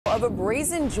of a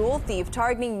brazen jewel thief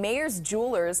targeting Mayors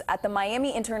Jewelers at the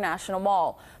Miami International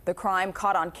Mall. The crime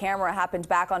caught on camera happened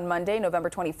back on Monday, November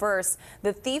 21st.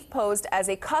 The thief posed as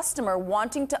a customer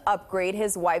wanting to upgrade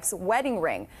his wife's wedding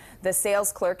ring. The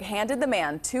sales clerk handed the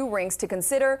man 2 rings to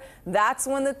consider. That's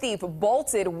when the thief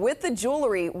bolted with the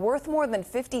jewelry worth more than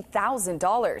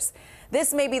 $50,000.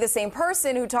 This may be the same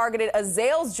person who targeted a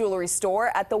Zales jewelry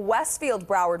store at the Westfield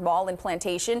Broward Mall in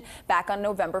Plantation back on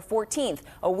November 14th,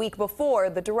 a week before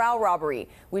the Doral robbery.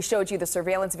 We showed you the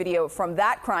surveillance video from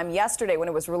that crime yesterday when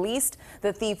it was released.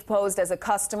 The thief posed as a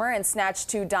customer and snatched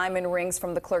 2 diamond rings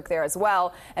from the clerk there as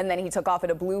well, and then he took off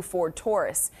in a blue Ford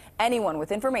Taurus. Anyone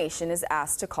with information is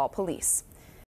asked to call police.